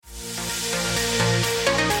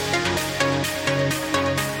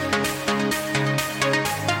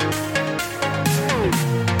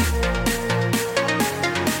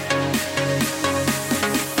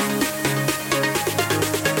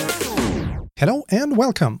Hello and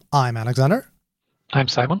welcome. I'm Alexander. I'm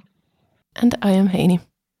Simon. And I am Heini.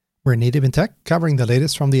 We're Native in Tech, covering the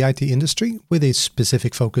latest from the IT industry with a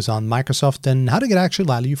specific focus on Microsoft and how to get actual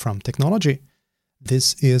value from technology.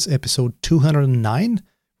 This is episode 209,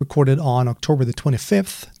 recorded on October the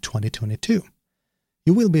 25th, 2022.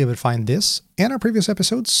 You will be able to find this and our previous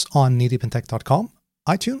episodes on nativeintech.com,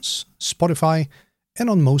 iTunes, Spotify, and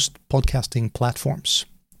on most podcasting platforms.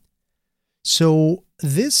 So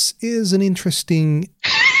this is an interesting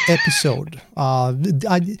episode. I'm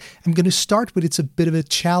going to start with it's a bit of a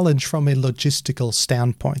challenge from a logistical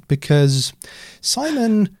standpoint because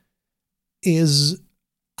Simon is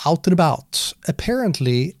out and about,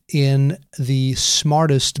 apparently in the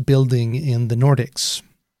smartest building in the Nordics.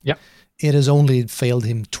 Yep. It has only failed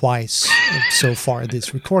him twice so far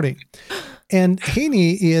this recording. And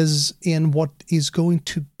Heini is in what is going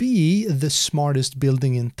to be the smartest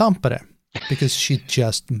building in Tampere because she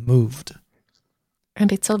just moved.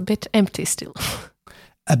 And it's a bit empty still.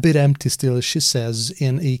 A bit empty still, she says,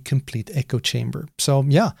 in a complete echo chamber. So,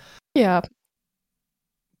 yeah. Yeah.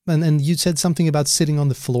 And you said something about sitting on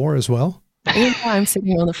the floor as well? Yeah, I'm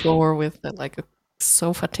sitting on the floor with like a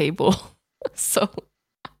sofa table. So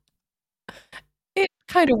it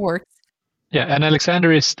kind of works. Yeah, and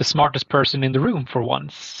Alexander is the smartest person in the room for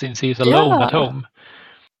once, since he's alone at home.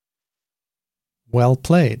 Well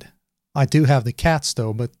played. I do have the cats,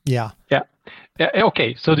 though, but yeah. Yeah.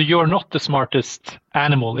 Okay, so you're not the smartest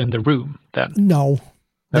animal in the room, then? No.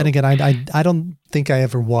 Then again, I don't think I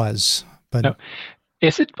ever was. But no.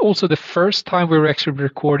 Is it also the first time we're actually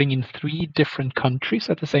recording in 3 different countries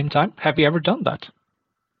at the same time? Have we ever done that?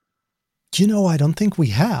 I don't think we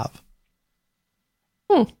have.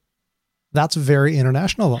 That's very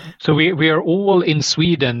international. So we are all in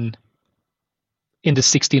Sweden in the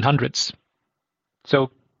 1600s.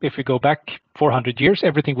 So if we go back 400 years,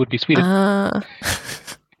 everything would be Sweden.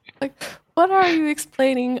 Like, what are you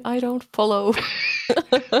explaining? I don't follow.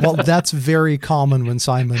 Well, that's very common when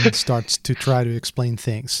Simon starts to try to explain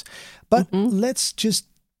things. But let's just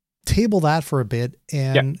table that for a bit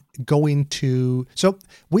and go into... So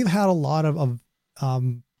we've had a lot of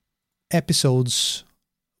episodes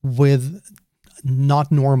with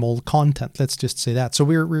not normal content. Let's just say that. So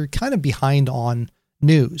we're kind of behind on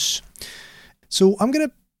news. So I'm going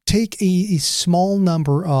to take a small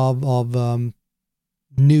number of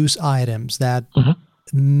news items that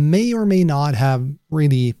may or may not have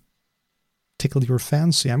really tickled your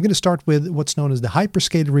fancy. I'm going to start with what's known as the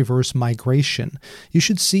hyperscale reverse migration. You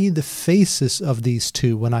should see the faces of these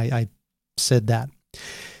two when I said that.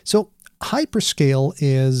 So hyperscale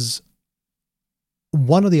is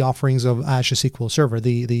one of the offerings of Azure SQL Server,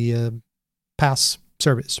 the PaaS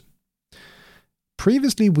service.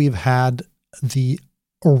 Previously, we've had the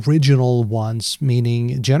original ones,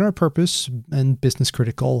 meaning general purpose and business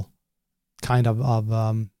critical kind of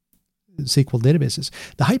SQL databases.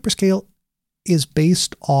 The hyperscale is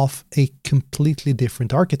based off a completely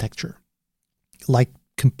different architecture, like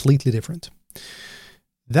completely different.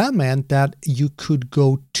 That meant that you could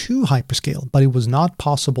go to hyperscale, but it was not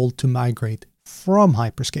possible to migrate from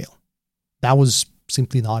hyperscale. That was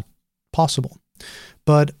simply not possible.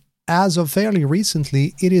 But as of fairly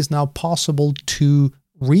recently, it is now possible to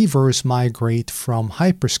reverse migrate from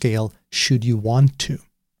hyperscale should you want to.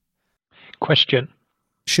 Question.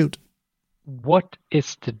 Shoot. What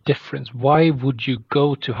is the difference? Why would you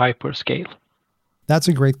go to hyperscale? That's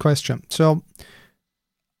a great question. So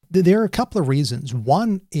there are a couple of reasons.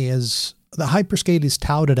 One is the hyperscale is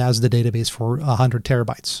touted as the database for 100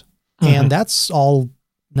 terabytes. And that's all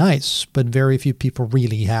nice, but very few people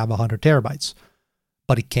really have 100 terabytes.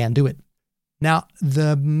 But it can do it. Now,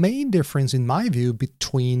 the main difference in my view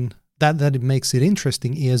between that it makes it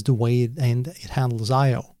interesting is the way it handles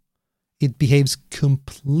I/O. It behaves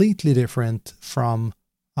completely different from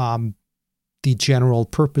the general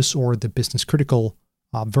purpose or the business critical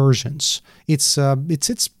versions. It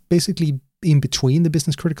sits basically in between the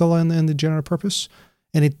business critical and the general purpose,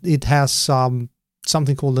 and it has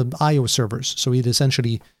something called the I/O servers. So it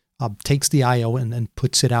essentially takes the I/O and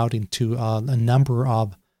puts it out into a number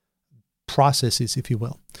of processes, if you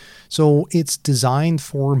will. So it's designed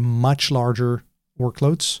for much larger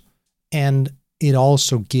workloads, and it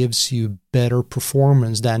also gives you better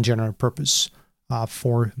performance than general purpose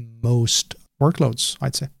for most workloads,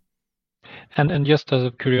 I'd say. And just as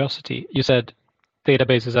a curiosity, you said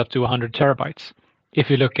databases up to 100 terabytes. If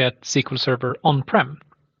you look at SQL Server on-prem,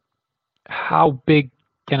 how big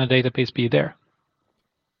can a database be there?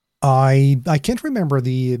 I can't remember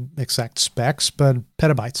the exact specs, but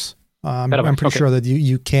petabytes. I'm pretty sure that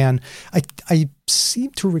you can. I seem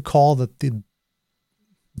to recall that the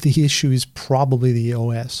the issue is probably the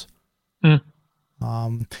OS. Mm.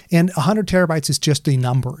 And 100 terabytes is just a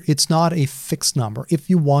number. It's not a fixed number. If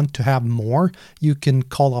you want to have more, you can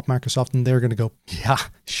call up Microsoft and they're going to go, yeah,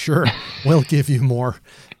 sure, we'll give you more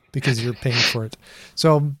because you're paying for it.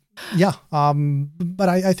 So yeah, but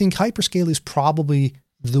I think hyperscale is probably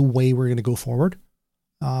the way we're going to go forward.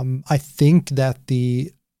 I think that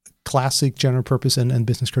the classic general purpose and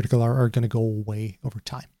business critical are going to go away over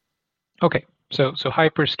time. Okay, so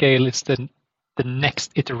hyperscale is the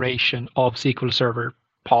next iteration of SQL Server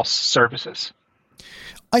POS services.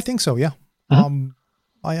 I think so, yeah. Mm-hmm.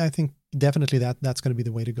 I think definitely that's going to be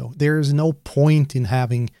the way to go. There is no point in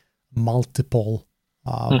having multiple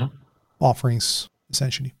offerings,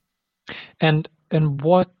 essentially. And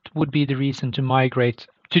what would be the reason to migrate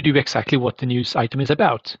to do exactly what the news item is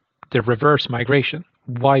about, the reverse migration?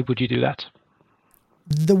 Why would you do that?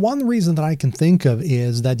 The one reason that I can think of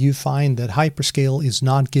is that you find that hyperscale is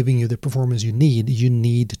not giving you the performance you need. You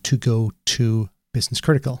need to go to business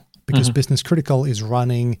critical because business critical is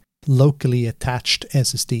running locally attached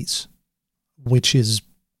SSDs, which is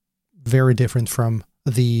very different from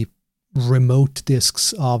the remote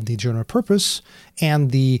disks of the general purpose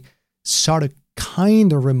and the sort of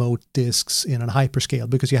kind of remote disks in a hyperscale,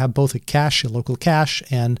 because you have both a cache, a local cache,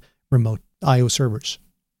 and remote IO servers.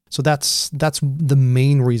 So that's the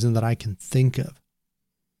main reason that I can think of.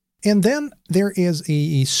 And then there is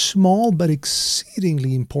a small but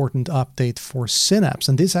exceedingly important update for Synapse,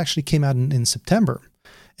 and this actually came out in September,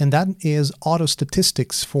 and that is auto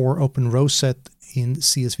statistics for OpenROSET in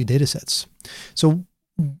CSV datasets. So,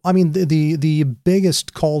 I mean, the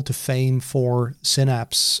biggest call to fame for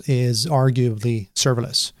Synapse is arguably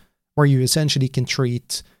serverless, where you essentially can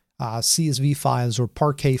treat CSV files or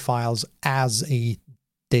Parquet files as a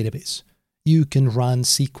database. You can run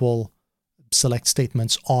SQL select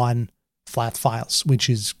statements on flat files, which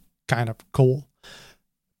is kind of cool.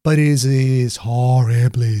 But it is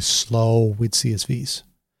horribly slow with CSVs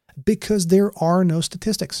because there are no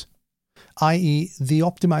statistics, i.e. the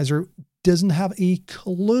optimizer doesn't have a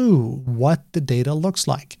clue what the data looks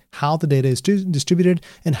like, how the data is distributed,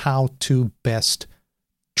 and how to best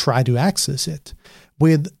try to access it.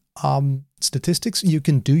 With statistics, you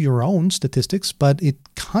can do your own statistics, but it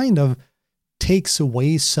kind of takes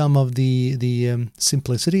away some of the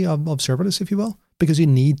simplicity of serverless, if you will, because you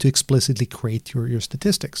need to explicitly create your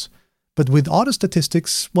statistics. But with auto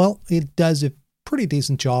statistics, well, it does a pretty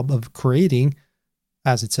decent job of creating,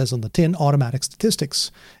 as it says on the tin, automatic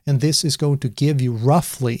statistics. And this is going to give you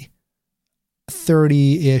roughly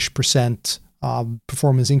 30-ish%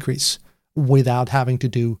 performance increase without having to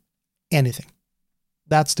do anything.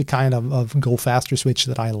 That's the kind of go faster switch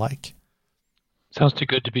that I like. Sounds too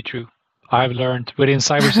good to be true. I've learned within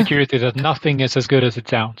cybersecurity that nothing is as good as it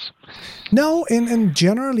sounds. No, and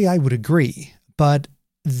generally I would agree. But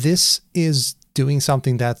this is doing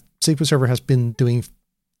something that SQL Server has been doing,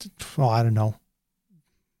 I don't know,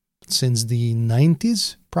 since the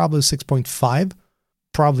 90s, probably 6.5,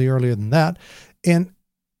 probably earlier than that. And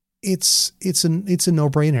it's a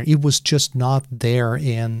no-brainer. It was just not there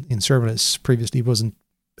in serverless previously. It wasn't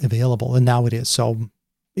available, and now it is. So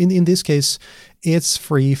in this case, it's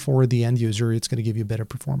free for the end user. It's going to give you better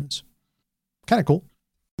performance. Kind of cool.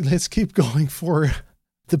 Let's keep going for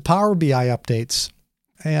the Power BI updates.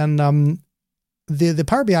 And the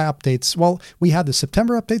Power BI updates, well, we had the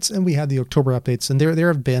September updates and we had the October updates, and there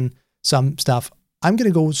have been some stuff. I'm going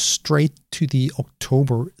to go straight to the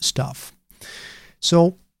October stuff.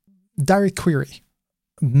 So direct query,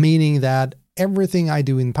 meaning that everything I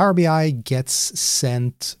do in Power BI gets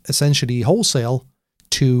sent essentially wholesale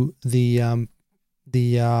to the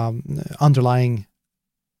underlying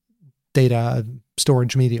data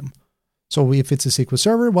storage medium. So if it's a SQL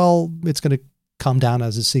Server, well, it's going to come down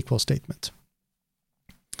as a SQL statement.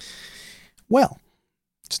 Well,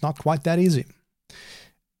 it's not quite that easy.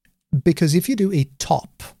 Because if you do a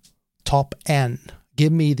top N,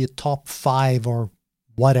 give me the top 5 or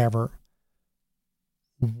whatever,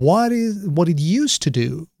 what it used to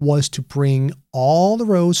do was to bring all the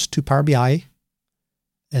rows to Power BI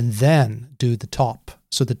and then do the top.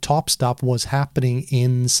 So the top stuff was happening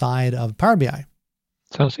inside of Power BI.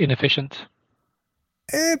 Sounds inefficient.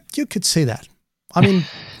 You could say that. I mean,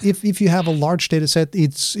 if you have a large data set,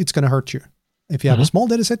 it's going to hurt you. If you have a small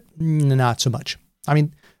data set, not so much. I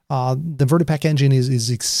mean, the Vertipack engine is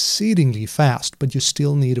exceedingly fast, but you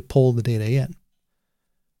still need to pull the data in.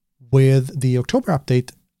 With the October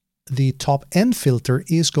update, the top N filter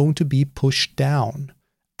is going to be pushed down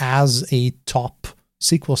as a top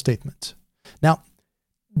SQL statement. Now,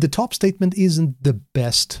 the top statement isn't the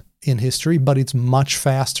best in history, but it's much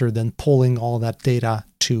faster than pulling all that data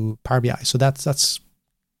to Power BI. So that's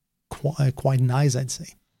quite nice, I'd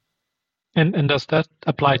say. And does that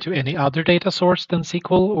apply to any other data source than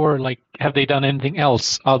SQL, or like have they done anything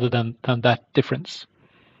else other than that difference?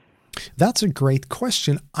 That's a great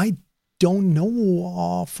question. I don't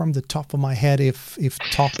know from the top of my head if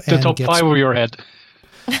top the N top gets, 5 of your head.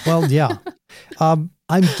 Well, yeah. I'm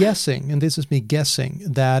guessing, and this is me guessing,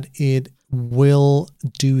 that it will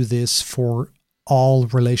do this for all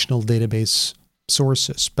relational database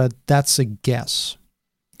sources, but that's a guess.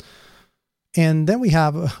 And then we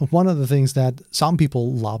have one of the things that some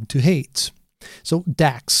people love to hate. So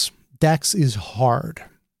DAX. DAX is hard,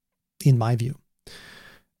 in my view.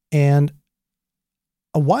 And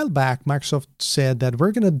a while back, Microsoft said that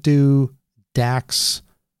we're going to do DAX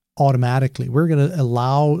automatically. We're going to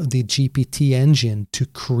allow the GPT engine to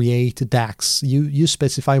create DAX. You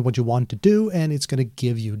specify what you want to do, and it's going to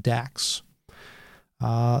give you DAX.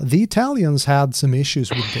 The Italians had some issues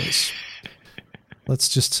with this. Let's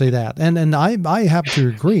just say that. And I have to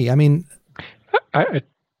agree. I mean, I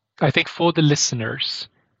think for the listeners,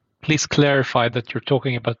 please clarify that you're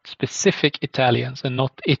talking about specific Italians and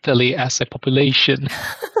not Italy as a population.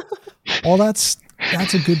 Well, that's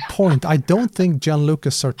a good point. I don't think Gianluca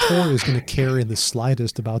Sartori is going to care in the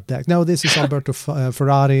slightest about DAX. No, this is Alberto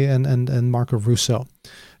Ferrari and Marco Russo,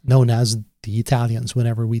 known as the Italians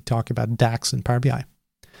whenever we talk about DAX and Power BI.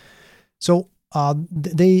 So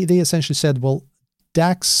they essentially said, well,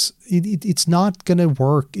 DAX, it's not going to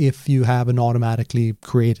work if you have an automatically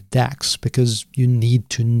created DAX, because you need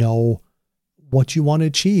to know what you want to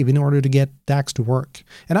achieve in order to get DAX to work.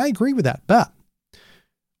 And I agree with that. But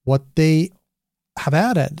what they have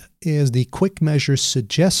added is the quick measure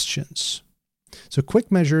suggestions. So quick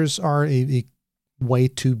measures are a way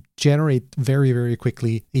to generate very, very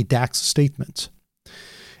quickly a DAX statement.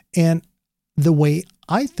 And the way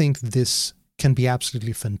I think this can be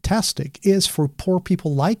absolutely fantastic is for poor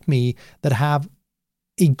people like me that have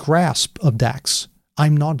a grasp of DAX.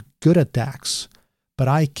 I'm not good at DAX, but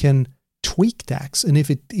I can tweak DAX. And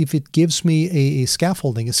if it gives me a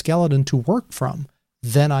scaffolding, a skeleton to work from,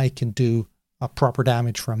 then I can do a proper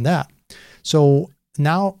damage from that. So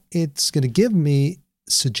now it's going to give me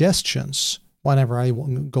suggestions whenever I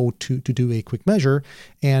go to do a quick measure.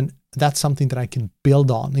 And that's something that I can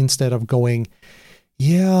build on instead of going,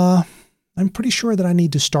 yeah, I'm pretty sure that I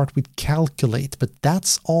need to start with calculate, but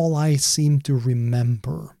that's all I seem to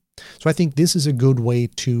remember. So I think this is a good way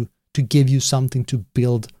to give you something to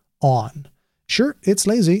build on. Sure, it's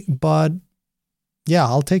lazy, but yeah,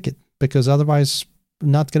 I'll take it, because otherwise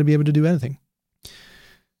I'm not going to be able to do anything.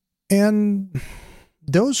 And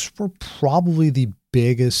those were probably the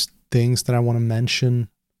biggest things that I want to mention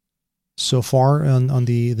so far on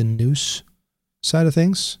the news side of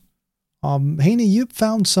things. Heini, you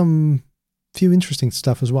found some few interesting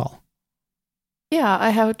stuff as well. Yeah, I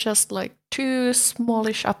have just like 2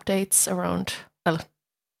 smallish updates around, well,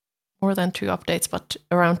 more than 2 updates, but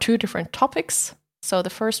around 2 different topics. So the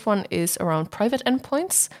first one is around private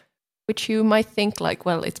endpoints, which you might think like,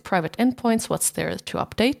 well, it's private endpoints, what's there to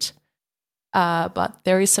update? But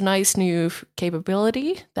there is a nice new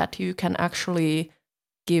capability that you can actually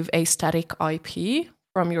give a static IP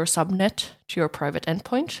from your subnet to your private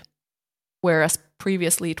endpoint, whereas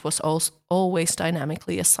previously it was always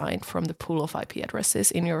dynamically assigned from the pool of IP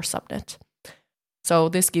addresses in your subnet. So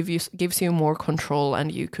this gives you more control,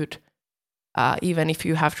 and you could, even if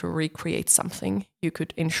you have to recreate something, you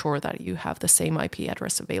could ensure that you have the same IP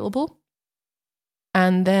address available.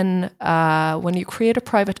 And then when you create a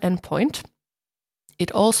private endpoint,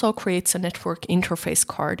 it also creates a network interface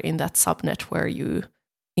card in that subnet where you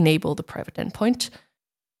enable the private endpoint.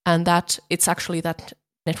 And that it's actually that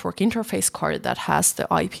network interface card that has the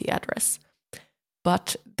IP address.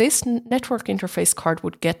 But this network interface card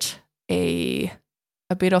would get a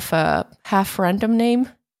bit of a half random name.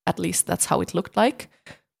 At least that's how it looked like.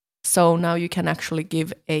 So now you can actually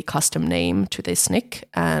give a custom name to this NIC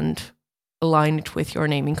and align it with your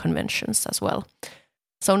naming conventions as well.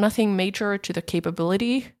 So nothing major to the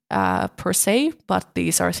capability per se, but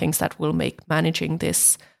these are things that will make managing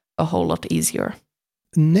this a whole lot easier.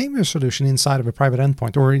 Name your solution inside of a private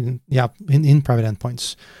endpoint, or in private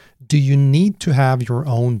endpoints. Do you need to have your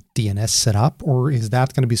own DNS set up, or is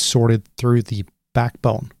that going to be sorted through the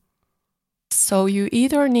backbone? So you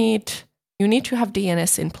either need to have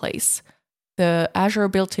DNS in place. The Azure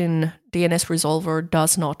built-in DNS resolver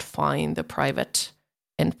does not find the private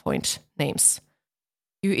endpoint names.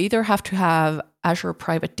 You either have to have Azure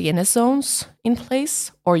private DNS zones in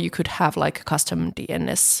place, or you could have like a custom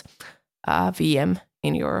DNS VM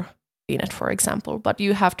in your VNet, for example, but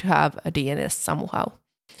you have to have a DNS somehow.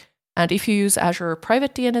 And if you use Azure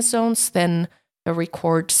private DNS zones, then the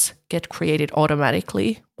records get created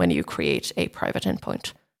automatically when you create a private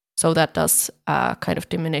endpoint. So that does kind of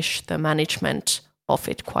diminish the management of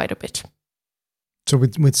it quite a bit. So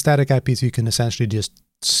with static IPs, you can essentially just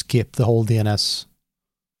skip the whole DNS.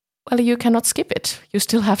 Well, you cannot skip it. You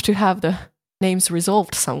still have to have the names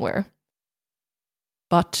resolved somewhere.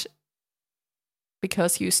 But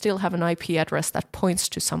because you still have an IP address that points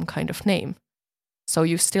to some kind of name, so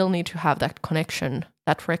you still need to have that connection,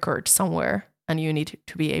 that record somewhere, and you need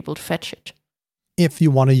to be able to fetch it. If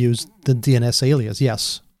you want to use the DNS alias,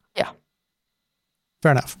 yes. Yeah.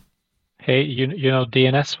 Fair enough. Hey, you know,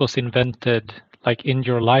 DNS was invented like in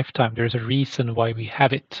your lifetime. There's a reason why we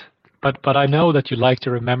have it. But I know that you like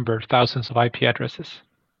to remember thousands of IP addresses.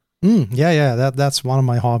 Yeah. That's one of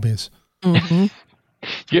my hobbies. Mm-hmm.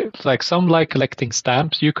 Like some like collecting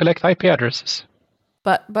stamps, you collect IP addresses.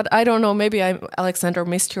 But I don't know, maybe Alexander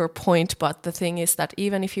missed your point, but the thing is that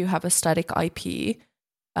even if you have a static IP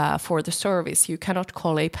for the service, you cannot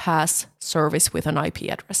call a PaaS service with an IP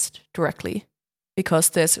address directly because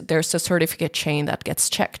there's a certificate chain that gets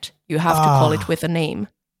checked. You have to call it with a name.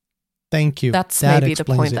 Thank you. That's that maybe the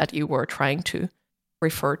point it. that you were trying to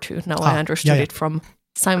refer to. Now I understood yeah. it from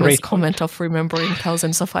Simon's comment of remembering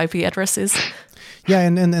thousands of IP addresses. Yeah,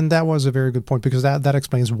 and that was a very good point because that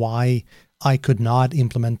explains why I could not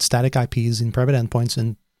implement static IPs in private endpoints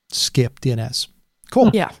and skip DNS.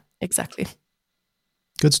 Cool. Yeah, exactly.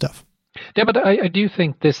 Good stuff. Yeah, but I do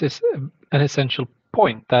think this is an essential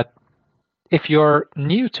point that if you're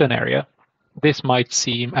new to an area, this might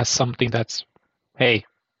seem as something that's, hey,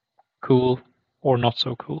 cool or not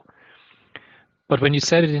so cool. But when you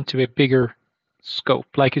set it into a bigger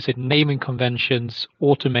scope, like you said, naming conventions,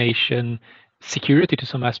 automation, security to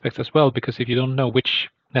some aspects as well, because if you don't know which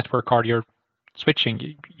network card you're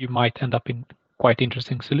switching, you might end up in quite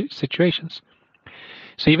interesting situations.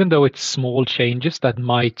 So even though it's small changes that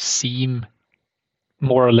might seem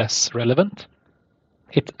more or less relevant,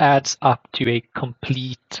 it adds up to a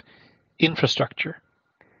complete infrastructure.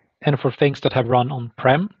 And for things that have run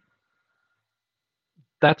on-prem,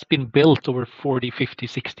 that's been built over 40, 50,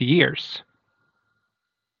 60 years.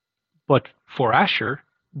 But for Azure,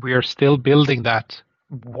 we are still building that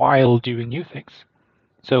while doing new things.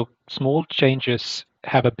 So small changes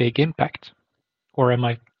have a big impact. Or am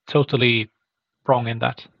I totally wrong in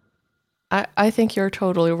that? I think you're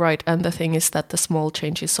totally right. And the thing is that the small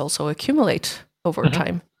changes also accumulate over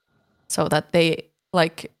time. So that they,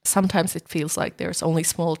 like, sometimes it feels like there's only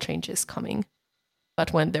small changes coming.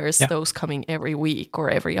 But when there's those coming every week or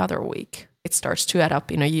every other week, it starts to add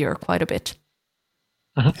up in a year quite a bit.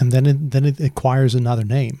 And then it acquires another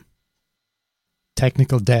name.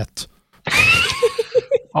 Technical debt.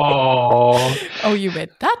 Oh, you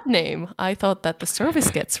meant that name. I thought that the service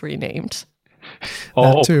gets renamed.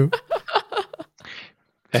 That too.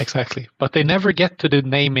 Exactly. But they never get to the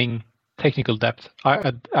naming technical debt.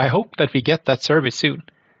 I hope that we get that service soon.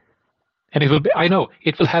 And it will be, I know,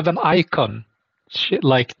 it will have an icon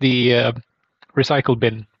like the recycle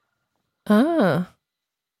bin. Ah.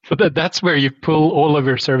 So that's where you pull all of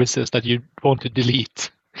your services that you want to delete.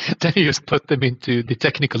 Then you just put them into the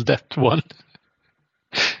technical debt one.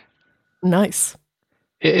 Nice.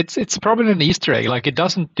 It's probably an Easter egg. Like, it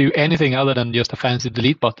doesn't do anything other than just a fancy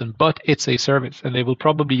delete button, but it's a service, and they will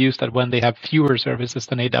probably use that when they have fewer services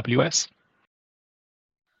than AWS.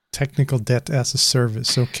 Technical debt as a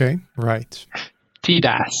service. Okay, right.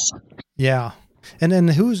 TDAS. Yeah. And then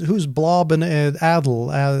who's Blob and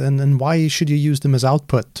Adel, and why should you use them as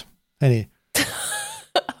output? Any?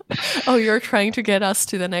 Oh, you're trying to get us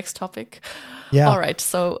to the next topic. Yeah. All right.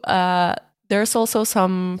 So there's also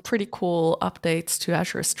some pretty cool updates to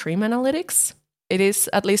Azure Stream Analytics. It is,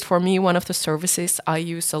 at least for me, one of the services I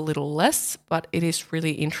use a little less, but it is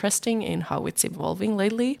really interesting in how it's evolving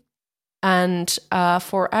lately. And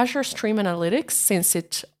for Azure Stream Analytics, since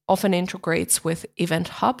it often integrates with event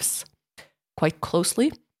hubs quite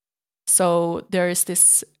closely, so there is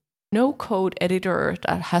this no-code editor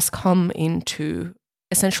that has come into,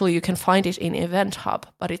 essentially you can find it in Event Hub,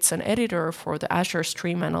 but it's an editor for the Azure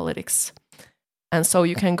Stream Analytics. And so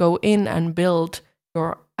you can go in and build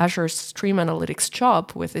your Azure Stream Analytics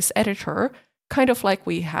job with this editor, kind of like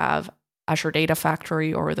we have Azure Data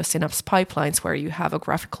Factory or the Synapse pipelines, where you have a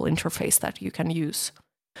graphical interface that you can use.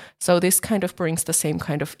 So this kind of brings the same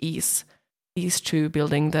kind of ease to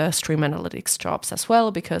building the Stream Analytics jobs as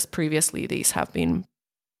well, because previously these have been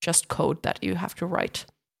just code that you have to write.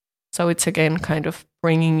 So it's again kind of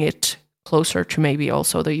bringing it closer to maybe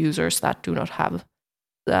also the users that do not have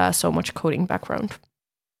so much coding background.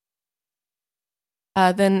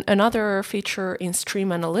 Then another feature in Stream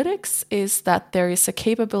Analytics is that there is a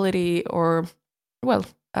capability,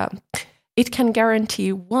 it can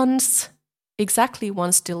guarantee exactly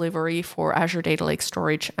once delivery for Azure Data Lake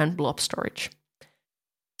Storage and Blob Storage.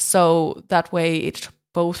 So that way it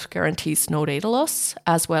both guarantees no data loss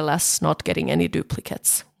as well as not getting any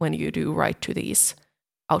duplicates when you do write to these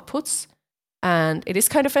outputs. And it is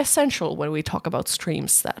kind of essential when we talk about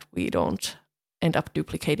streams that we don't end up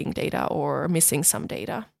duplicating data or missing some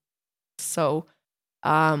data. So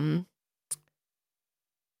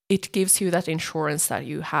it gives you that insurance that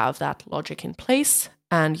you have that logic in place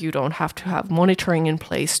and you don't have to have monitoring in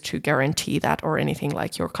place to guarantee that or anything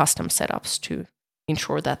like your custom setups to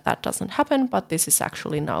ensure that that doesn't happen. But this is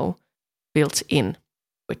actually now built in,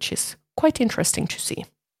 which is quite interesting to see.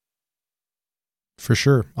 For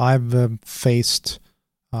sure. I've faced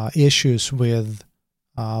issues with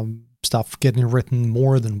stuff getting written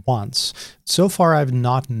more than once. So far, I've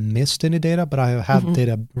not missed any data, but I have had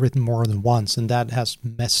data written more than once, and that has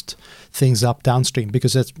messed things up downstream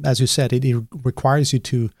because, as you said, it requires you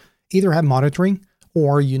to either have monitoring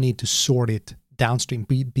or you need to sort it downstream,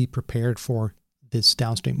 be prepared for this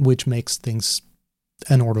downstream, which makes things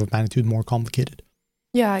an order of magnitude more complicated.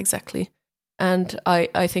 Yeah, exactly. And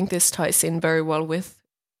I think this ties in very well with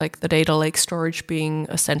like the data lake storage being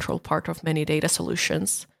a central part of many data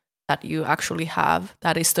solutions that you actually have.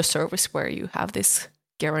 That is the service where you have this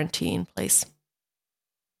guarantee in place.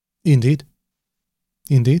 Indeed.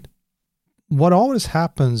 What always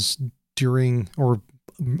happens during or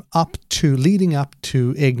leading up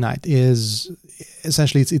to Ignite is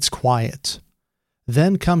essentially it's quiet.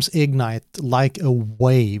 Then comes Ignite like a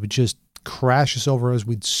wave, just crashes over us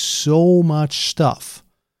with so much stuff.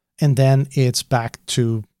 And then it's back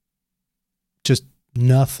to just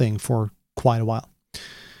nothing for quite a while.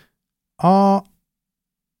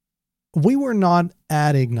 We were not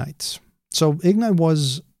at Ignite. So Ignite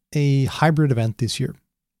was a hybrid event this year.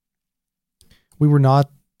 We were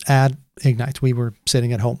not at Ignite. We were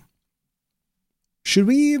sitting at home. Should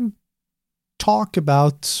we talk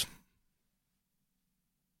about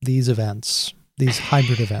these events, these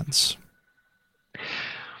hybrid events?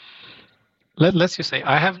 Let's just say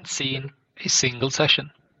I haven't seen a single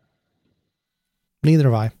session. Neither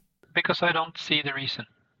have I. Because I don't see the reason.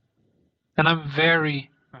 And I'm very,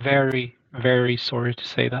 very, very sorry to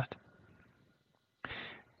say that.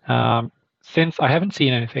 Since I haven't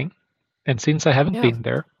seen anything, and since I haven't been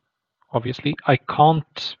there, obviously, I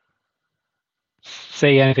can't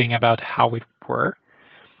say anything about how it were.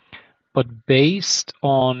 But based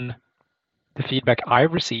on the feedback I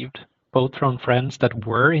received, both from friends that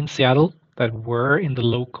were in Seattle, that were in the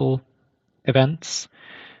local events,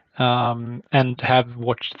 and have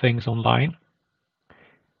watched things online,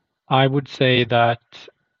 I would say that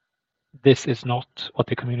this is not what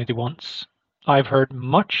the community wants. I've heard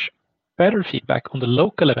much better feedback on the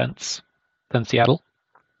local events than Seattle,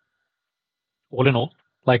 all in all.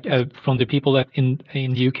 Like from the people that in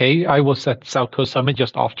the UK, I was at South Coast Summit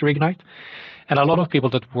just after Ignite, and a lot of people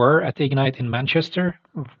that were at Ignite in Manchester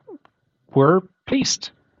were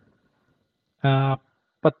pleased.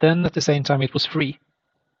 But then at the same time, it was free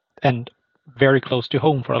and very close to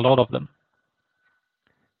home for a lot of them.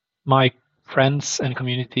 My friends and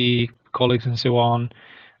community colleagues and so on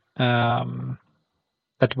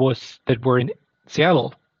that were in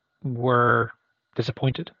Seattle were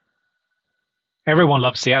disappointed. Everyone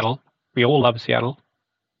loves Seattle. We all love Seattle.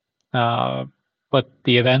 But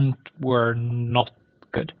the event were not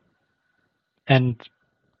good. And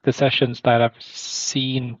the sessions that I've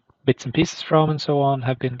seen bits and pieces from and so on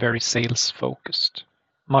have been very sales focused.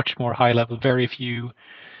 Much more high level, very few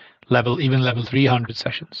even level 300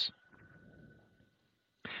 sessions.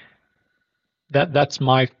 That's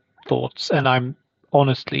my thoughts. And I'm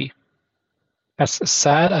honestly, as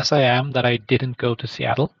sad as I am that I didn't go to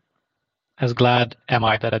Seattle, as glad am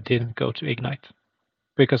I that I didn't go to Ignite,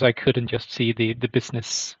 because I couldn't just see the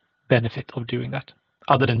business benefit of doing that,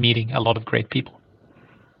 other than meeting a lot of great people.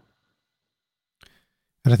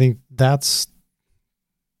 And I think that's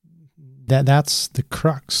the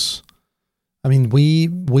crux. I mean, we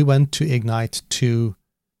went to Ignite to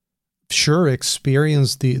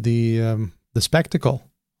experience the spectacle.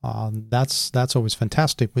 That's always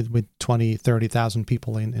fantastic with 20, 30,000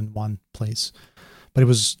 people in one place. But it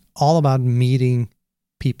was all about meeting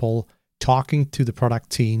people, talking to the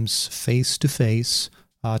product teams face to face,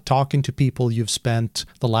 talking to people you've spent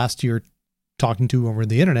the last year talking to over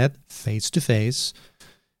the internet face to face,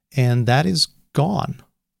 and that is gone.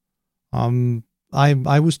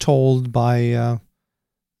 I was told by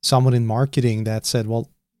someone in marketing that said, well,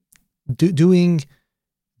 doing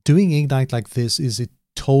doing Ignite like this is a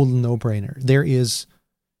total no-brainer. There is,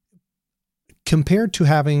 compared to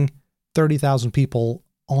having 30,000 people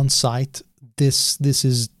on site, this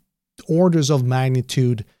is orders of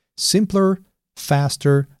magnitude simpler,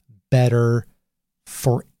 faster, better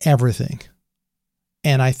for everything.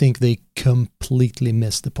 And I think they completely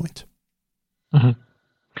missed the point. Mm-hmm.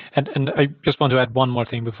 And I just want to add one more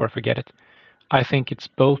thing before I forget it. I think it's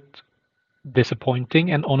both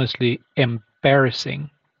disappointing and honestly embarrassing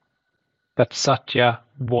that Satya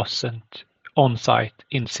wasn't on site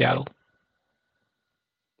in Seattle.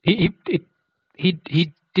 He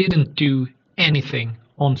didn't do anything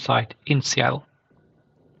on site in Seattle.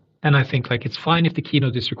 And I think like it's fine if the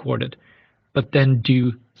keynote is recorded, but then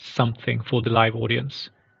do something for the live audience.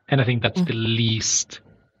 And I think that's the least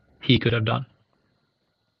he could have done.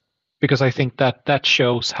 Because I think that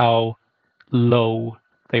shows how low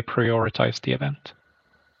they prioritize the event.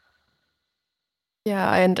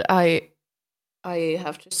 Yeah, and I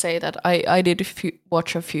have to say that I did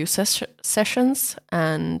watch a few sessions,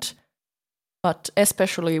 but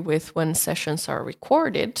especially with when sessions are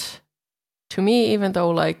recorded, to me, even though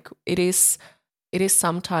like it is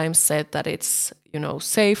sometimes said that it's, you know,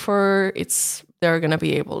 safer, they're gonna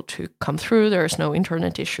be able to come through, there's no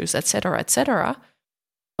internet issues, etc., etc.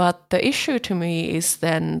 But the issue to me is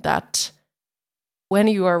then that when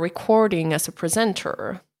you are recording as a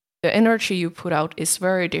presenter, the energy you put out is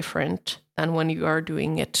very different than when you are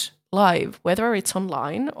doing it live, whether it's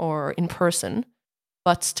online or in person.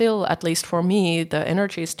 But still, at least for me, the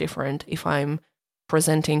energy is different if I'm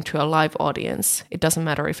presenting to a live audience. It doesn't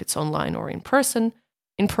matter if it's online or in person.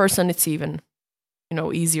 In person, it's even, you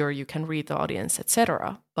know, easier. You can read the audience,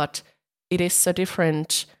 etc. But it is a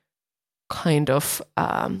different kind of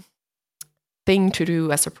thing to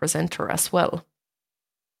do as a presenter as well.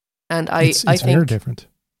 And I think very different.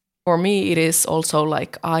 For me, it is also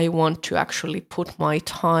like I want to actually put my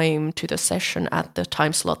time to the session at the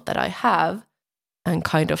time slot that I have and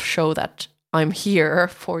kind of show that I'm here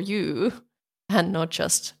for you and not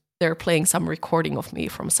just they're playing some recording of me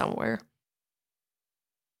from somewhere.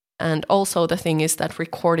 And also the thing is that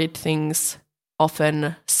recorded things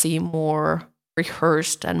often seem more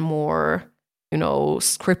rehearsed and more, you know,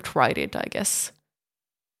 script writed, I guess.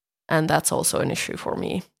 And that's also an issue for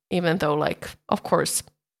me, even though, like, of course,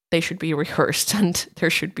 they should be rehearsed and there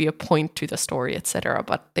should be a point to the story, etc.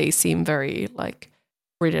 But they seem very like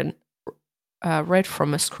read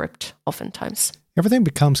from a script oftentimes. Everything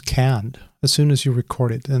becomes canned as soon as you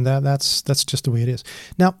record it, and that's just the way it is.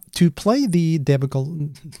 Now, to play the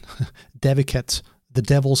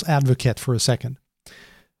devil's advocate for a second,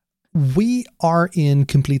 we are in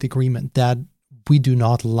complete agreement that we do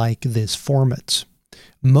not like this format.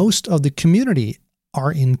 Most of the community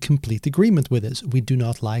are in complete agreement with this. We do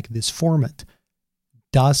not like this format.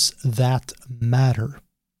 Does that matter?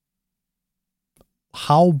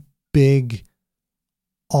 How big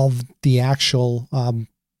of the actual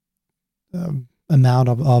amount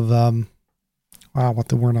of what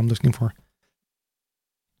the word I'm looking for?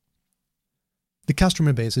 The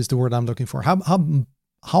customer base is the word I'm looking for. How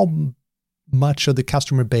much of the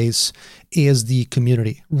customer base is the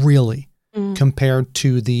community really? Compared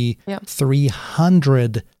to the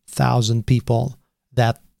 300,000 people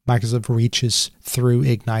that Microsoft reaches through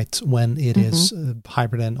Ignite when it is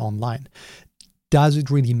hybrid and online. Does it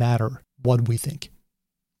really matter what we think?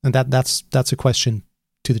 And that's a question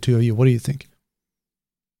to the two of you. What do you think?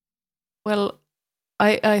 Well,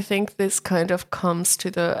 I think this kind of comes to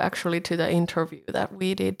the interview that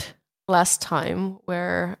we did last time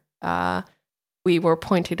where we were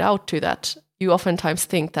pointed out to that you oftentimes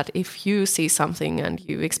think that if you see something and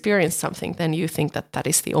you experience something, then you think that that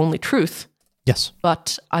is the only truth. Yes.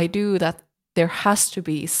 But I do that there has to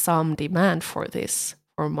be some demand for this,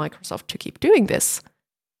 for Microsoft to keep doing this.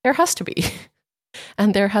 There has to be.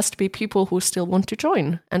 And there has to be people who still want to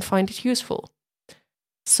join and find it useful.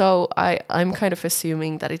 So I'm kind of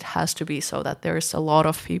assuming that it has to be so that there's a lot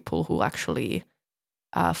of people who actually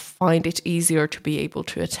find it easier to be able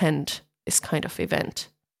to attend this kind of event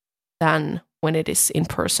than when it is in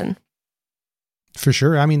person. For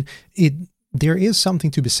sure. I mean, there is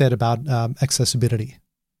something to be said about accessibility,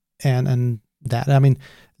 and that. I mean,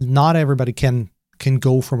 not everybody can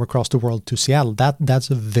go from across the world to Seattle.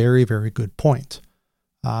 That's a very, very good point.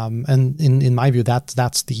 And in my view,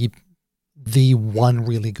 that's the one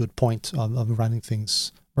really good point of running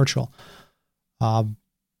things virtual.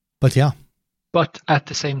 But yeah. But at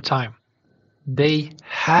the same time, they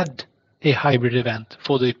had a hybrid event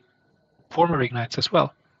for the former Ignites as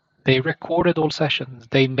well. They recorded all sessions.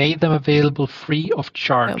 They made them available free of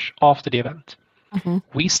charge after the event.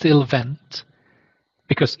 We still went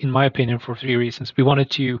because in my opinion, for 3 reasons. We wanted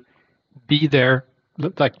to be there.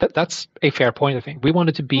 Like that's a fair point, I think. We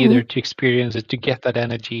wanted to be there to experience it, to get that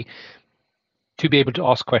energy, to be able to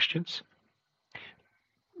ask questions.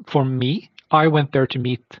 For me, I went there to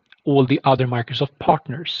meet all the other Microsoft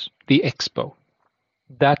partners, the expo.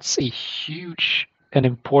 That's a huge and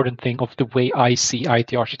important thing of the way I see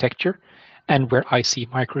IT architecture and where I see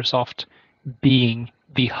Microsoft being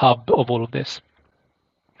the hub of all of this.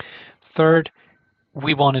 Third,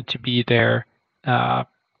 we wanted to be there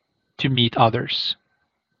to meet others.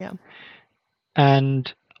 Yeah.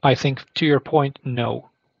 And I think, to your point, no,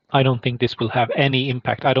 I don't think this will have any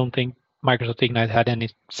impact. I don't think Microsoft Ignite had any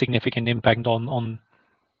significant impact on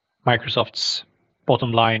Microsoft's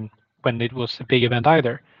bottom line when it was a big event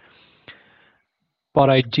either. But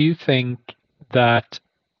I do think that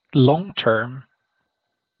long term,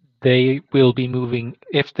 they will be moving,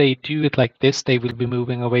 if they do it like this, they will be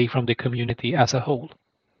moving away from the community as a whole.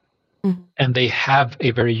 Mm-hmm. And they have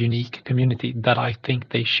a very unique community that I think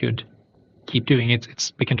they should keep doing.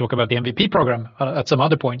 It's we can talk about the MVP program at some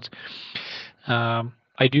other point.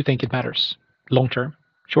 I do think it matters long term.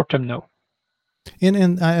 Short term, no.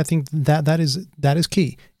 And I think that is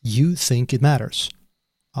key. You think it matters.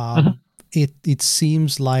 It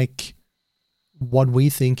seems like what we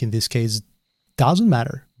think in this case doesn't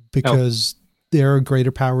matter, because there are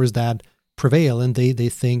greater powers that prevail, and they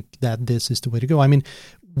think that this is the way to go. I mean,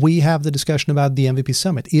 we have the discussion about the MVP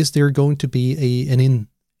summit. Is there going to be an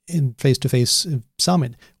in face-to-face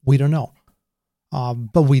summit? We don't know.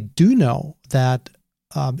 But we do know that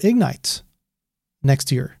Ignite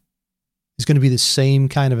next year is going to be the same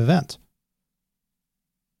kind of event,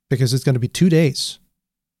 because it's going to be 2 days.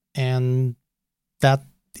 And that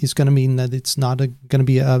is going to mean that it's not going to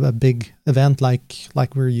be a big event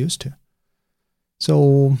like we're used to.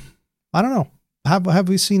 So I don't know. Have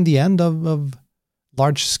we seen the end of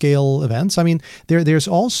large scale events? I mean, there's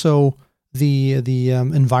also the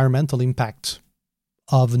environmental impact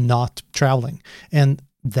of not traveling, and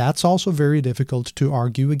that's also very difficult to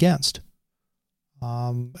argue against.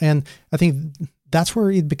 And I think that's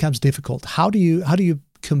where it becomes difficult. How do you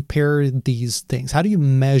compare these things? How do you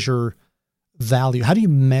measure value? How do you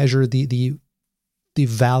measure the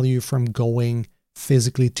value from going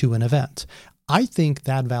physically to an event? I think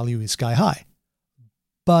that value is sky high,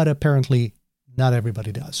 but apparently not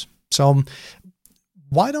everybody does. So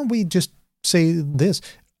why don't we just say this?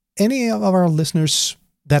 Any of our listeners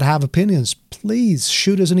that have opinions, please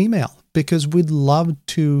shoot us an email, because we'd love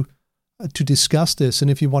to discuss this.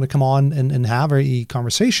 And if you want to come on and have a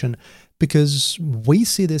conversation, because we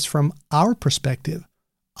see this from our perspective,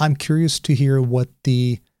 I'm curious to hear what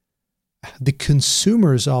the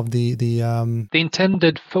consumers of the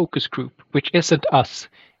intended focus group, which isn't us,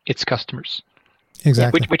 it's customers.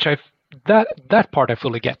 Exactly. Which that part I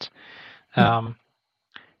fully get.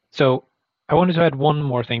 So I wanted to add one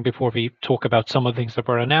more thing before we talk about some of the things that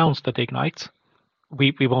were announced at Ignite.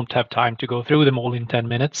 We won't have time to go through them all in 10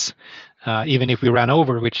 minutes, even if we ran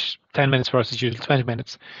over, which 10 minutes for us is usually 20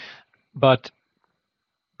 minutes. But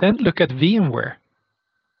then look at VMware.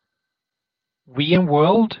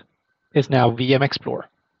 VMworld is now VM Explore.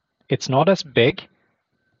 It's not as big,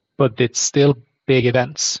 but it's still big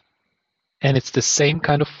events. And it's the same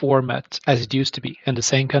kind of format as it used to be, and the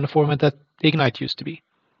same kind of format that Ignite used to be.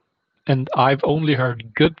 And I've only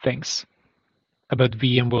heard good things about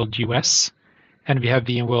VMworld US, and we have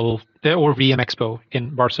VMworld or VM Expo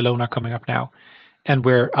in Barcelona coming up now, and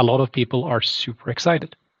where a lot of people are super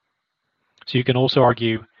excited. So you can also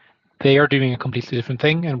argue they are doing a completely different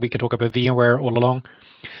thing, and we can talk about VMware all along.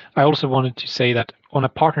 I also wanted to say that on a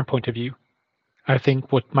partner point of view, I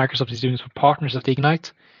think what Microsoft is doing for partners at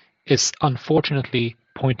Ignite is unfortunately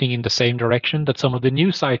pointing in the same direction that some of the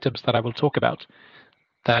news items that I will talk about,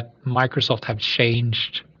 that Microsoft have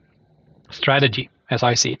changed strategy as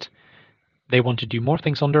I see it. They want to do more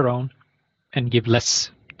things on their own and give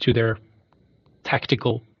less to their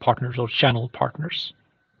tactical partners or channel partners.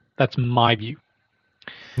 That's my view.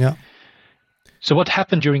 Yeah. So what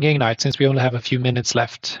happened during Ignite, since we only have a few minutes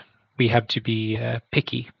left, we have to be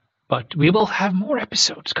picky, but we will have more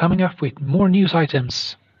episodes coming up with more news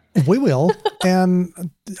items. We will. And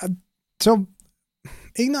so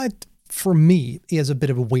Ignite for me is a bit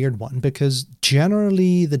of a weird one, because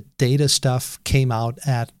generally the data stuff came out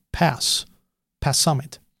at PASS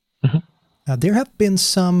Summit. Mm-hmm. There have been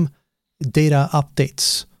some data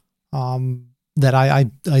updates that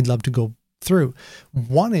I'd love to go through.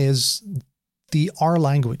 One is the R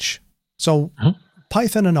language. So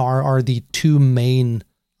Python and R are the two main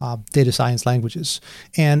data science languages.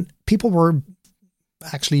 And people were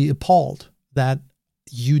actually appalled that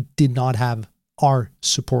you did not have R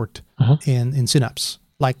support in Synapse.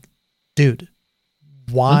 Like, dude,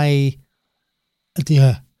 why?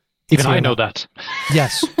 Yeah. Even I know that.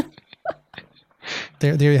 Yes.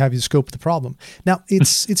 There you have your scope of the problem. Now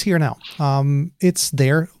it's here now. It's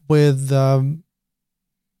there with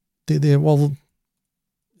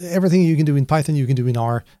everything you can do in Python, you can do in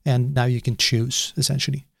R, and now you can choose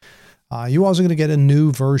essentially. You're also going to get a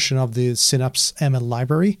new version of the Synapse ML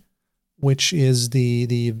library, which is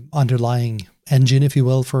the underlying engine, if you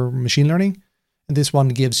will, for machine learning. And this one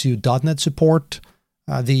gives you .NET support,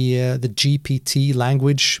 the GPT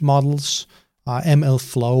language models,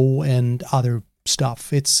 MLflow, and other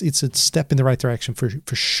stuff. It's a step in the right direction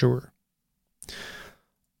for sure.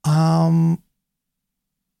 I'm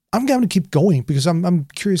going to keep going because I'm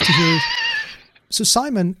curious to hear. So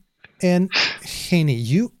Simon and Heini,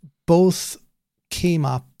 you both came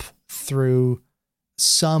up through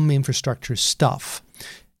some infrastructure stuff.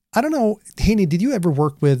 I don't know, Heini, did you ever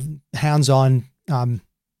work with hands-on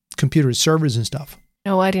computer servers and stuff?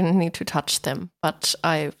 No, I didn't need to touch them, but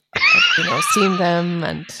I've seen them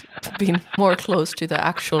and been more close to the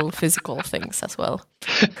actual physical things as well.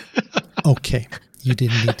 Okay, you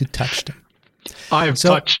didn't need to touch them. I've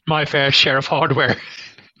touched my fair share of hardware.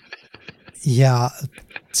 Yeah.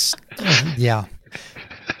 Yeah.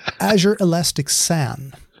 Azure Elastic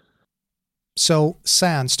SAN. So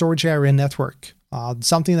SAN, Storage Area Network,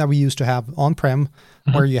 something that we used to have on-prem,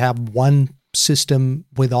 where you have one system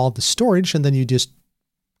with all the storage, and then you just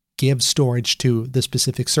give storage to the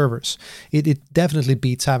specific servers. It definitely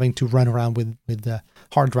beats having to run around with the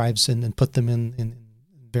hard drives and put them in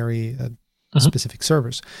very specific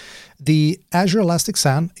servers. The Azure Elastic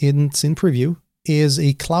SAN, it's in preview, is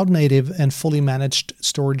a cloud-native and fully managed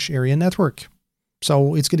storage area network.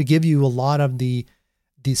 So it's going to give you a lot of the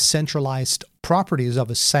centralized properties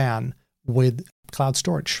of a SAN with cloud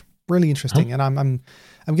storage. Really interesting, and I'm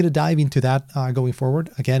going to dive into that going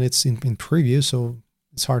forward. Again, it's in preview, so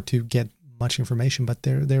it's hard to get much information, but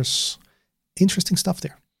there's interesting stuff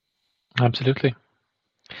there. Absolutely.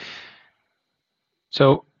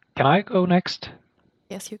 So, can I go next?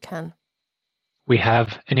 Yes, you can. We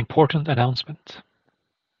have an important announcement.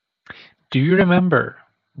 Do you remember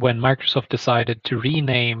when Microsoft decided to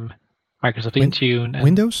rename Microsoft Intune?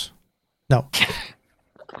 Windows? No.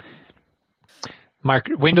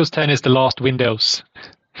 Windows 10 is the last Windows.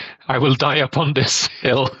 I will die upon this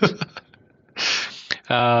hill.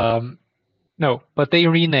 No, but they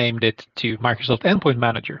renamed it to Microsoft Endpoint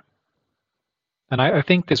Manager. And I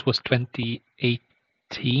think this was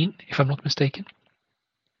 2018, if I'm not mistaken.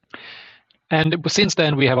 And since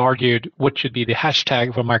then, we have argued what should be the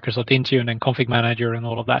hashtag for Microsoft Intune and Config Manager and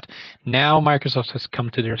all of that. Now Microsoft has come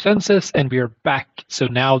to their senses and we are back. So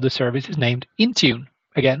now the service is named Intune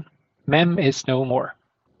again. Mem is no more.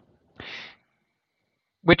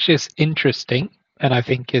 Which is interesting, and I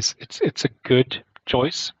think it's a good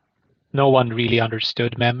choice. No one really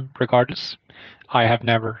understood Mem regardless. I have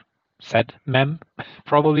never said Mem,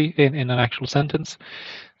 probably in an actual sentence.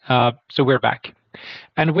 So we're back.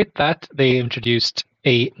 And with that, they introduced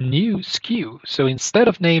a new SKU. So instead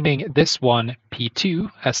of naming this one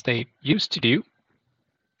P2, as they used to do,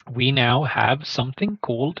 we now have something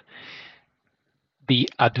called the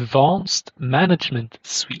Advanced Management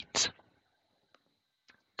Suite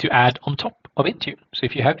to add on top of Intune. So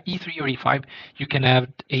if you have E3 or E5, you can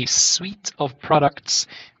add a suite of products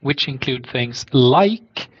which include things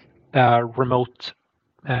like remote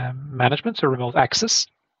management, so remote access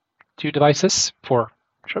to devices for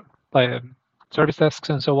service desks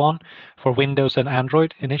and so on, for Windows and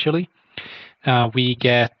Android initially. We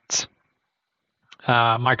get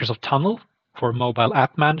Microsoft Tunnel for mobile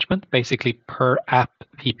app management, basically per app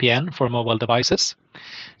VPN for mobile devices.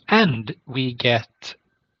 And we get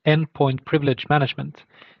endpoint privilege management.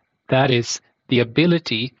 That is the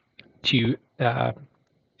ability to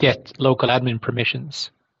get local admin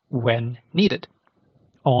permissions when needed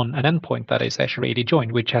on an endpoint that is Azure AD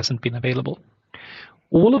joined, which hasn't been available.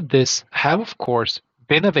 All of this have, of course,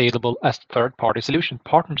 been available as third-party solutions,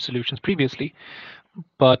 partner solutions previously,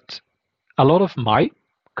 but a lot of my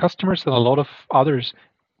customers and a lot of others,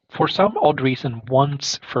 for some odd reason,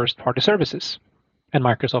 wants first-party services. And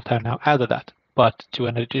Microsoft have now added that, but to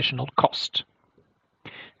an additional cost.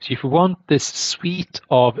 So if you want this suite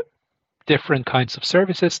of different kinds of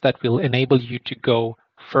services that will enable you to go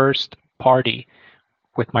first party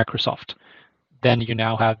with Microsoft, then you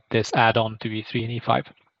now have this add-on to E3 and E5.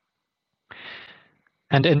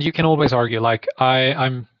 And you can always argue, like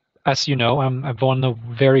I'm, as you know, I'm one of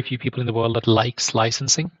very few people in the world that likes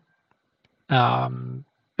licensing. And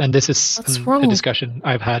this is a discussion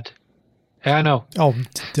I've had. Yeah, I know. Oh,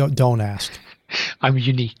 don't ask. I'm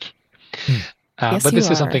unique. Yes, But this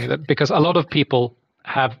you is something are. that, because a lot of people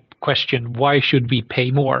have questioned, why should we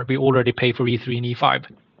pay more? We already pay for E3 and E5.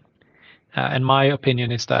 And my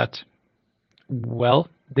opinion is that, well,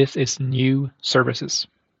 this is new services.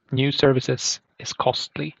 New services is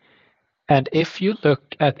costly. And if you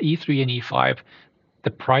look at E3 and E5,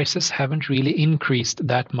 the prices haven't really increased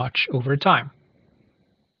that much over time.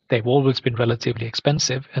 They've always been relatively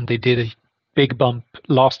expensive, and they did a big bump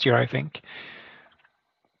last year, I think.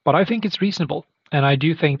 But I think it's reasonable. And I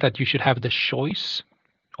do think that you should have the choice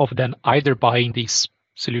of then either buying these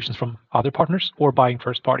solutions from other partners or buying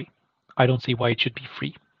first party. I don't see why it should be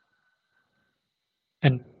free.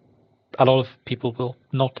 And a lot of people will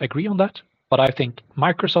not agree on that, but I think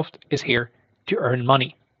Microsoft is here to earn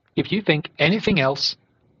money. If you think anything else,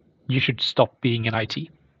 you should stop being in IT.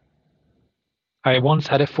 I once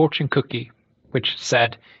had a fortune cookie which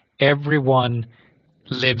said everyone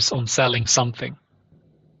lives on selling something.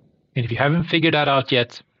 And if you haven't figured that out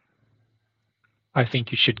yet, I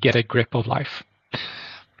think you should get a grip of life.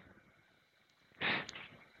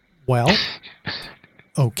 Well,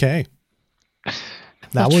 okay.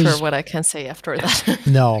 Not sure what I can say after that.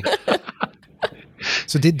 No.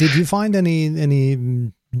 So did you find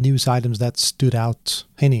any news items that stood out,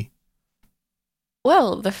 Henny?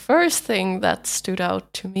 Well, the first thing that stood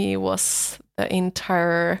out to me was the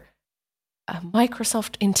entire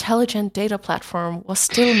Microsoft Intelligent Data Platform was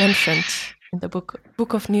still mentioned in the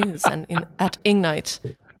book of news and at Ignite.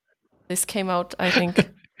 This came out, I think,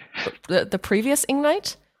 the previous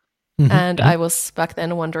Ignite. Mm-hmm. And I was back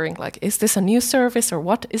then wondering, like, is this a new service or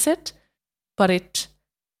what is it? But it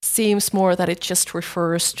seems more that it just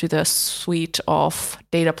refers to the suite of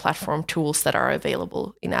data platform tools that are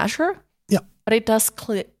available in Azure. Yeah. But it does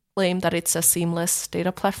claim that it's a seamless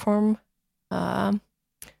data platform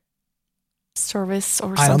service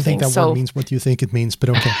or something. I don't think that word means what you think it means, but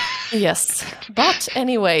okay. Yes. But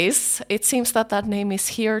anyways, it seems that name is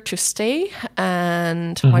here to stay,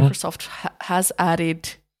 and Microsoft has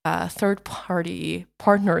added third-party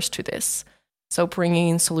partners to this. So bringing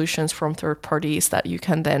in solutions from third parties that you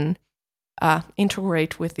can then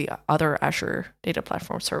integrate with the other Azure Data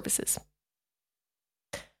Platform services.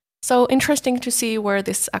 So interesting to see where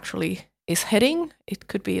this actually is heading. It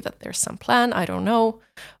could be that there's some plan, I don't know.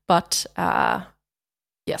 But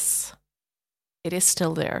yes, it is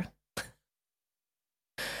still there.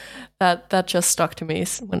 That just stuck to me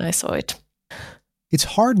when I saw it. It's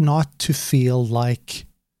hard not to feel like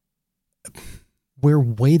we're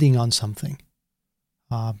waiting on something.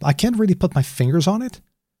 I can't really put my fingers on it,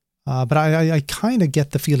 but I kind of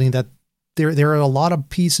get the feeling that there are a lot of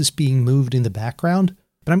pieces being moved in the background.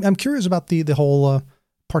 But I'm curious about the whole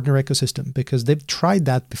partner ecosystem, because they've tried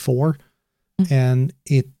that before, and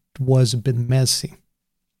it was a bit messy.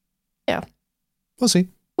 Yeah. We'll see.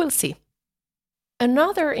 We'll see.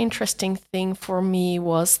 Another interesting thing for me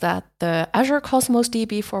was that the Azure Cosmos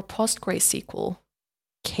DB for PostgreSQL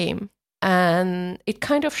came. And it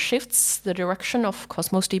kind of shifts the direction of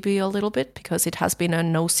Cosmos DB a little bit, because it has been a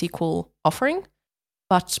NoSQL offering.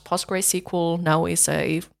 But PostgreSQL now is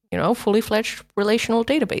a fully fledged relational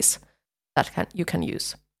database that you can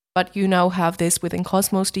use. But you now have this within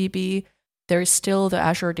Cosmos DB. There is still the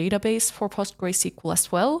Azure database for PostgreSQL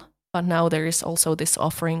as well, but now there is also this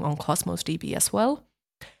offering on Cosmos DB as well.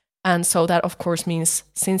 And so that, of course, means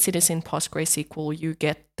since it is in PostgreSQL, you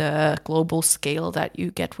get the global scale that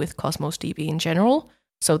you get with Cosmos DB in general.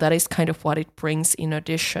 So that is kind of what it brings in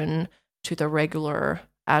addition to the regular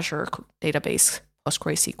Azure database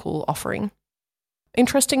PostgreSQL offering.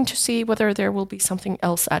 Interesting to see whether there will be something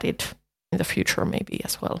else added in the future maybe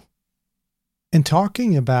as well. And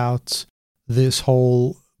talking about this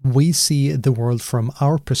whole, we see the world from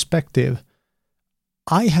our perspective,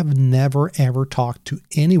 I have never ever talked to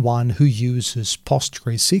anyone who uses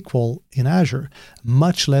PostgreSQL in Azure,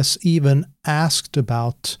 much less even asked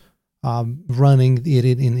about running it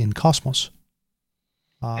in Cosmos.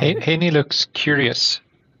 Henny looks curious.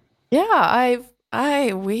 Yeah,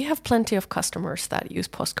 we have plenty of customers that use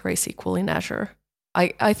PostgreSQL in Azure.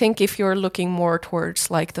 I think if you're looking more towards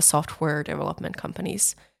like the software development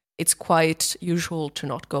companies, it's quite usual to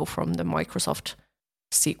not go from the Microsoft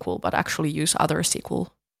SQL, but actually use other SQL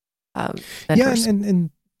vendors. Yeah, and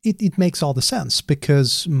it makes all the sense,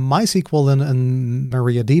 because MySQL and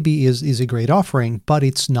MariaDB is a great offering, but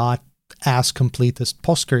it's not as complete as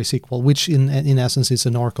PostgreSQL, which in essence is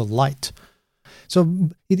an Oracle Lite. So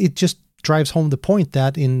it just drives home the point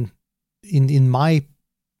that in my,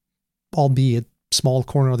 albeit small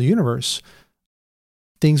corner of the universe,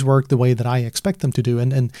 things work the way that I expect them to do.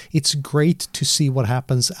 And it's great to see what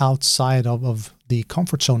happens outside of the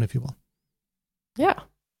comfort zone, if you will. Yeah.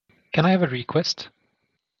 Can I have a request?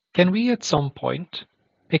 Can we at some point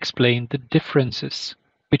explain the differences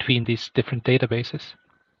between these different databases?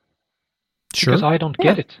 Sure. Because I don't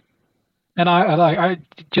get it. And I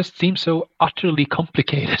it just seems so utterly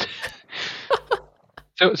complicated.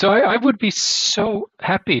 So I would be so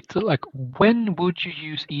happy to, like, when would you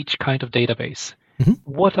use each kind of database? Mhm.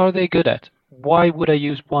 What are they good at? Why would I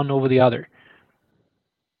use one over the other?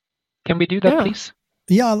 Can we do that, Yeah. please?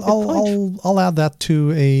 Yeah, point. I'll add that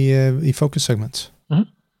to a focus segment.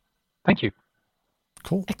 Thank you.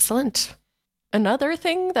 Cool. Excellent. Another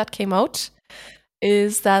thing that came out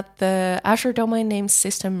is that the Azure Domain Name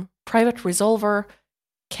System Private Resolver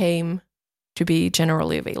came to be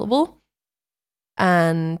generally available.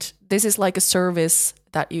 And this is like a service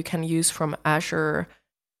that you can use from Azure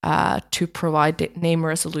to provide name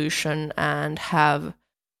resolution and have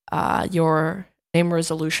your name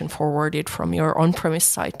resolution forwarded from your on-premise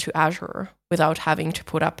site to Azure without having to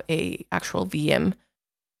put up a actual VM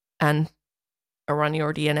and run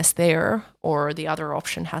your DNS there. Or the other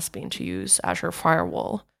option has been to use Azure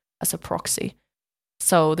Firewall as a proxy.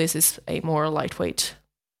 So this is a more lightweight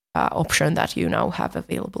option that you now have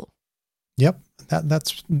available. Yep.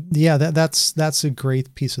 That's a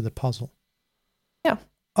great piece of the puzzle. Yeah.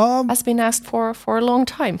 Has been asked for a long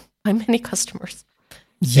time by many customers.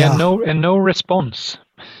 Yeah. No response.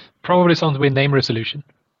 Probably something with name resolution.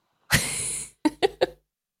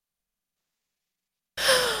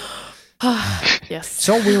 Yes.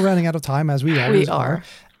 So we're running out of time, as we always are.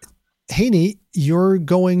 Heini, you're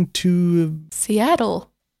going to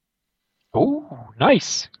Seattle. Oh,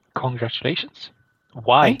 nice. Congratulations.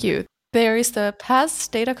 Why? Thank you. There is the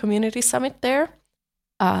PaaS Data Community Summit there,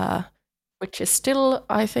 which is still,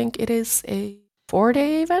 I think it is a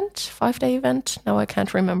 4-day event, 5-day event. Now I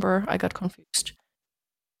can't remember. I got confused.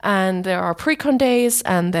 And there are pre-con days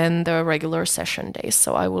and then the regular session days.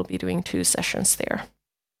 So I will be doing 2 sessions there.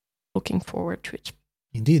 Looking forward to it.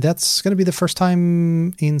 Indeed. That's going to be the first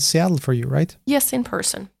time in Seattle for you, right? Yes, in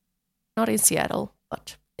person. Not in Seattle,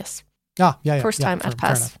 but yes. Yeah. First time at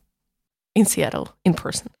fair PaaS enough. in Seattle, in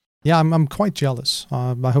person. Yeah, I'm quite jealous.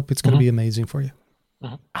 I hope it's going to be amazing for you.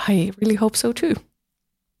 I really hope so too.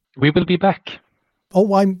 We will be back.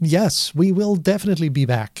 Oh, yes, we will definitely be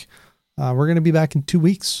back. We're going to be back in 2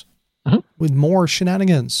 weeks with more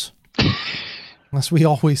shenanigans, as we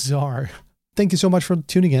always are. Thank you so much for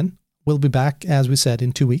tuning in. We'll be back, as we said,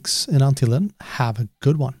 in 2 weeks. And until then, have a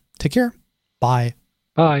good one. Take care. Bye.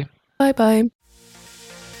 Bye. Bye-bye.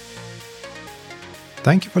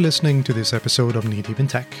 Thank you for listening to this episode of Knee Deep in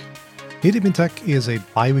Tech. Knee Deep in Tech is a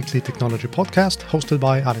bi-weekly technology podcast hosted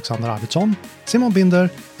by Alexander Arvidsson, Simon Binder,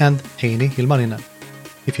 and Heini Hilmarinen.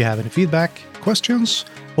 If you have any feedback, questions,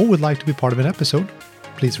 or would like to be part of an episode,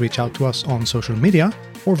 please reach out to us on social media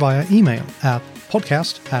or via email at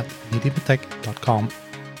podcast@kneedeepintech.com.